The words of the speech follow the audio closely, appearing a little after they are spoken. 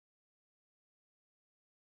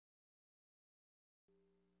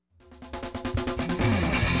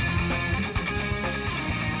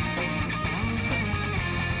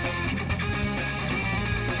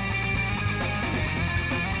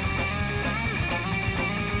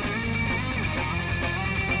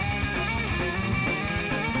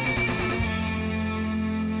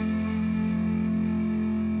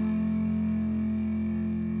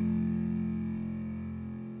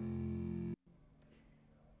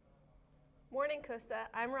Morning, Costa.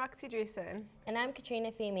 I'm Roxy Dreesen. And I'm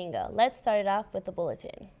Katrina Fiamingo. Let's start it off with the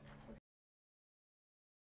bulletin.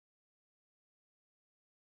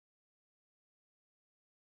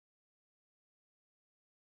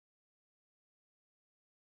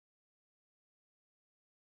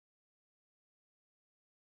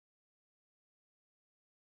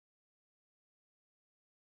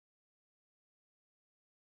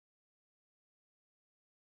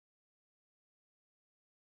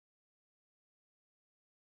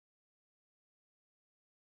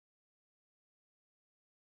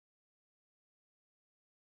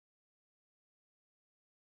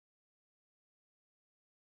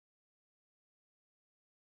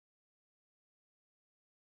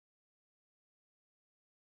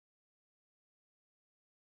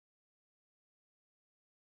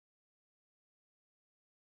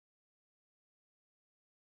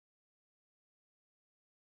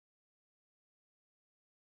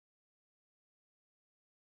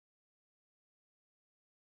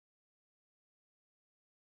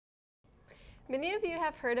 Many of you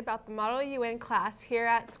have heard about the Model UN class here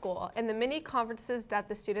at school and the many conferences that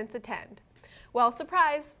the students attend. Well,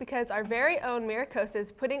 surprise, because our very own Maricosta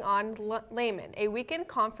is putting on Layman, a weekend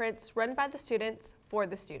conference run by the students for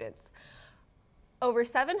the students. Over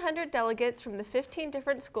 700 delegates from the 15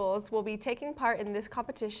 different schools will be taking part in this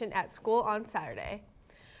competition at school on Saturday.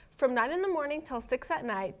 From 9 in the morning till 6 at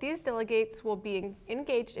night, these delegates will be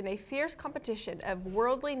engaged in a fierce competition of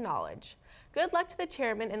worldly knowledge. Good luck to the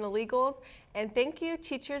chairman and the legals, and thank you,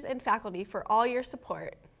 teachers and faculty, for all your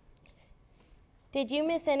support. Did you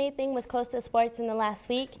miss anything with Costa Sports in the last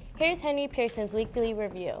week? Here's Henry Pearson's weekly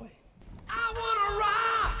review. I wanna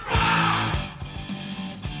rock! I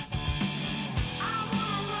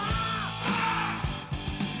wanna rock!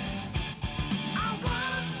 I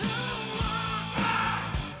want to rock!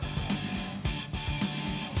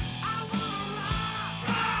 I wanna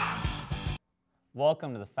rock!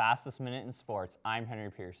 Welcome to the fastest minute in sports. I'm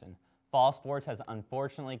Henry Pearson. Fall sports has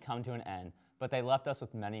unfortunately come to an end, but they left us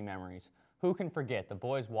with many memories. Who can forget the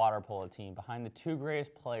boys water polo team behind the two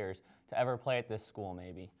greatest players to ever play at this school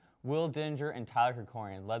maybe? Will Dinger and Tyler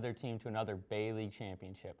Krikorian led their team to another Bay League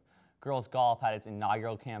championship. Girls golf had its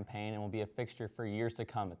inaugural campaign and will be a fixture for years to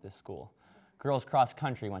come at this school. Girls cross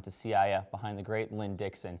country went to CIF behind the great Lynn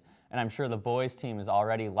Dixon, and I'm sure the boys team is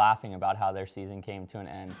already laughing about how their season came to an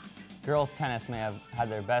end. Girls tennis may have had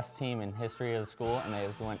their best team in history of the school, and they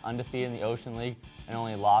went undefeated in the Ocean League and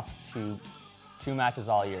only lost two matches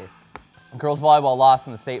all year. Girls volleyball lost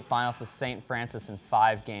in the state finals to St. Francis in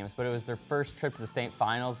 5 games, but it was their first trip to the state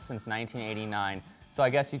finals since 1989, so I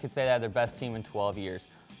guess you could say they had their best team in 12 years.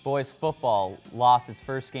 Boys football lost its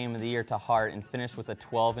first game of the year to Hart and finished with a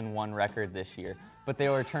 12-1 record this year, but they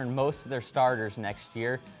will return most of their starters next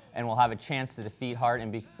year and will have a chance to defeat Hart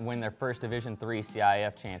and win their first Division III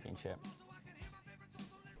CIF championship.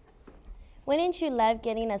 Wouldn't you love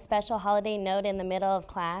getting a special holiday note in the middle of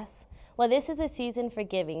class? Well, this is a season for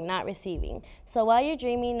giving, not receiving. So while you're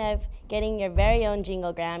dreaming of getting your very own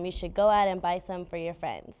Jinglegram, you should go out and buy some for your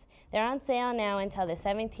friends. They're on sale now until the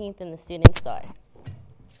 17th in the student store.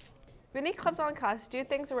 Many clubs on campus do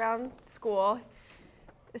things around school,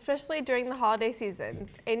 especially during the holiday seasons.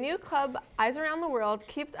 A new club, Eyes Around the World,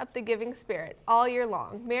 keeps up the giving spirit all year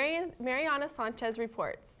long. Mariana Sanchez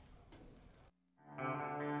reports.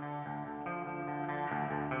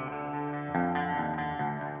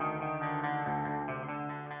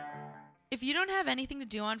 If you don't have anything to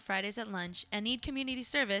do on Fridays at lunch and need community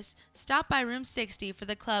service, stop by room 60 for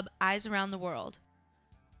the club Eyes Around the World.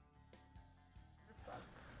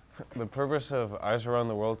 The purpose of Eyes Around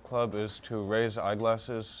the World Club is to raise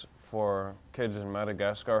eyeglasses for kids in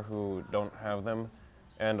Madagascar who don't have them,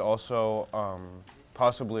 and also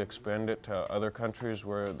possibly expand it to other countries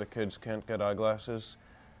where the kids can't get eyeglasses,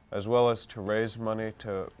 as well as to raise money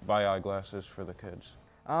to buy eyeglasses for the kids.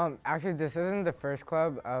 Actually, this isn't the first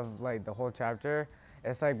club of like the whole chapter.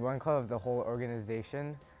 It's like one club of the whole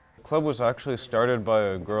organization. The club was actually started by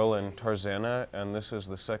a girl in Tarzana, and this is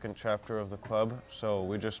the second chapter of the club, so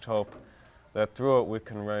we just hope that through it we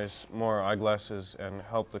can raise more eyeglasses and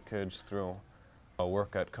help the kids through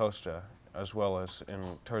work at Costa, as well as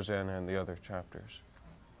in Tarzana and the other chapters.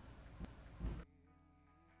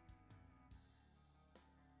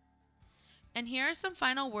 And here are some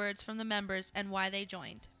final words from the members and why they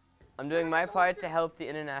joined. I'm doing my part to help the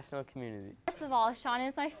international community. First of all, Sean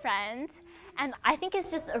is my friend, and I think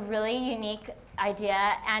it's just a really unique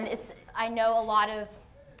idea, and I know a lot of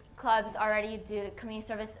clubs already do community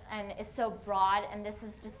service, and it's so broad, and this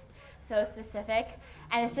is just so specific,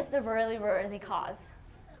 and it's just a really worthy cause.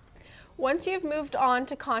 Once you've moved on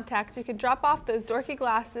to contacts, you can drop off those dorky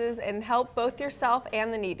glasses and help both yourself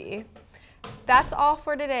and the needy. That's all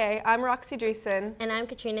for today. I'm Roxy Dreesen. And I'm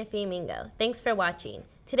Katrina Fiamingo. Thanks for watching.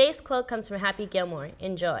 Today's quote comes from Happy Gilmore.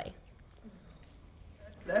 Enjoy.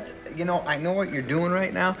 You know, I know what you're doing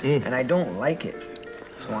right now, and I don't like it.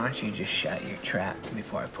 So why don't you just shut your trap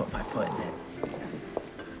before I put my foot in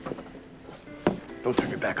it? Don't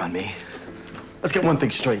turn your back on me. Let's get one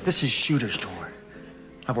thing straight. This is Shooter's tour.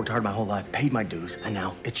 I've worked hard my whole life, paid my dues, and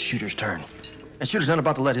now it's Shooter's turn. And Shooter's not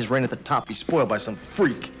about to let his reign at the top be spoiled by some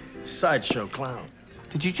freak, sideshow clown.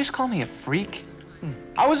 Did you just call me a freak?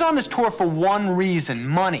 I was on this tour for one reason,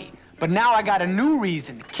 money. But now I got a new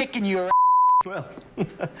reason, kicking your ass. Well,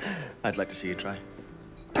 I'd like to see you try.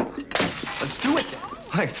 Let's do it then.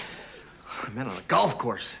 Hey, I'm on a golf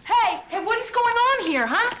course. Hey, what is going on here,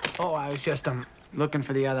 huh? Oh, I was just looking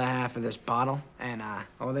for the other half of this bottle, and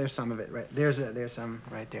oh, there's some of it right there's some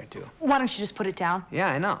right there too. Why don't you just put it down? Yeah,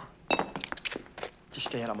 I know. Just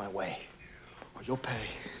stay out of my way, or you'll pay.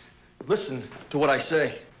 Listen to what I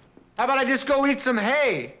say. How about I just go eat some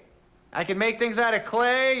hay? I can make things out of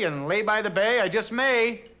clay and lay by the bay. I just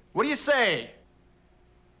may. What do you say?